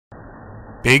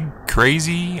big,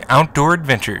 crazy outdoor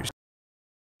adventures.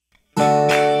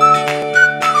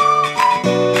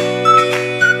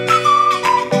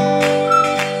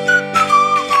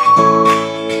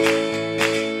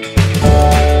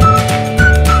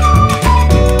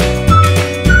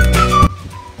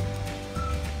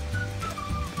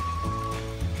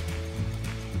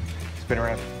 Spin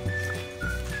around.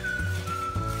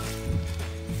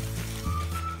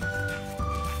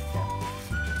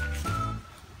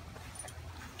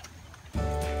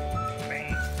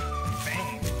 Bang,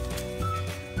 bang.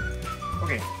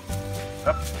 Okay,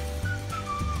 up.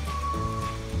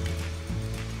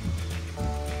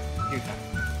 You got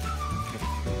it.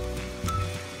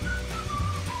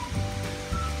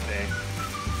 Stay.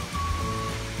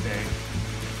 Stay.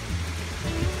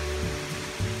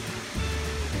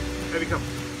 There we go.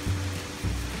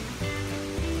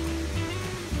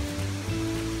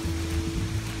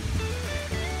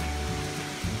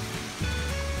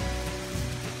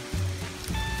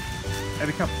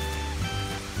 Abbey, come.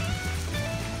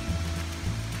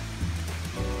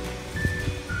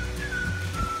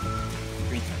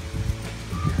 Green time.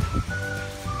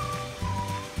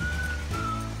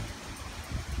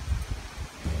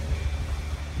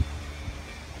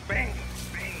 Bang,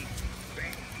 bang,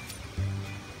 bang,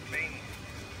 bang.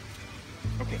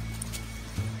 Okay.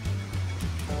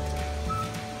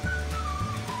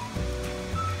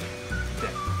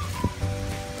 Sit.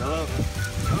 Hello.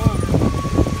 Hello.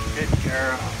 Good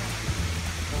girl.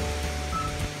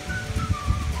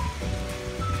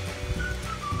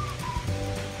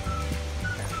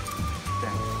 Down.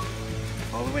 Down.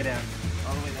 All the way down.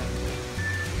 All the way down.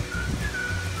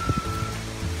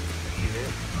 Breathe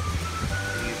it.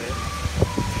 Breathe it.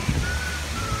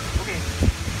 Okay.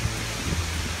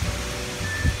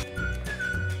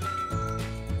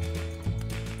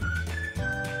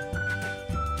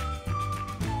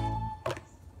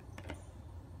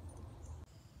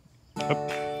 Up.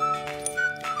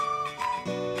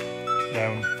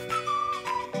 Down.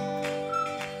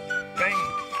 Bang.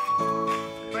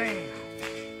 Bang.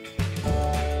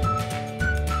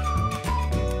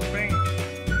 Bang.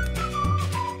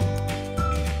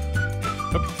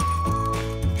 Up.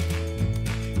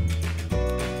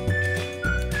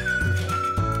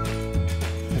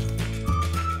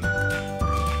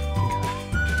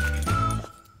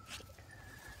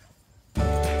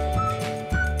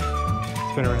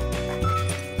 Spin around.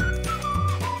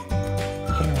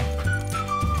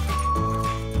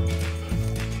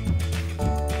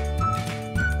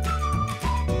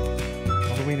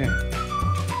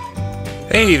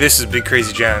 Hey, this is Big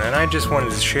Crazy John, and I just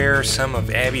wanted to share some of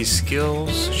Abby's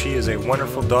skills. She is a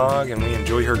wonderful dog, and we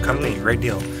enjoy her company a great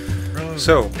deal.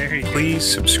 So, please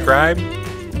subscribe,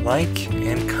 like,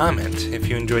 and comment if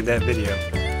you enjoyed that video.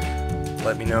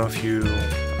 Let me know if you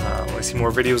want to see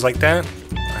more videos like that.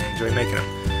 I enjoy making them.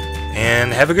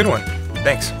 And have a good one.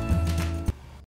 Thanks.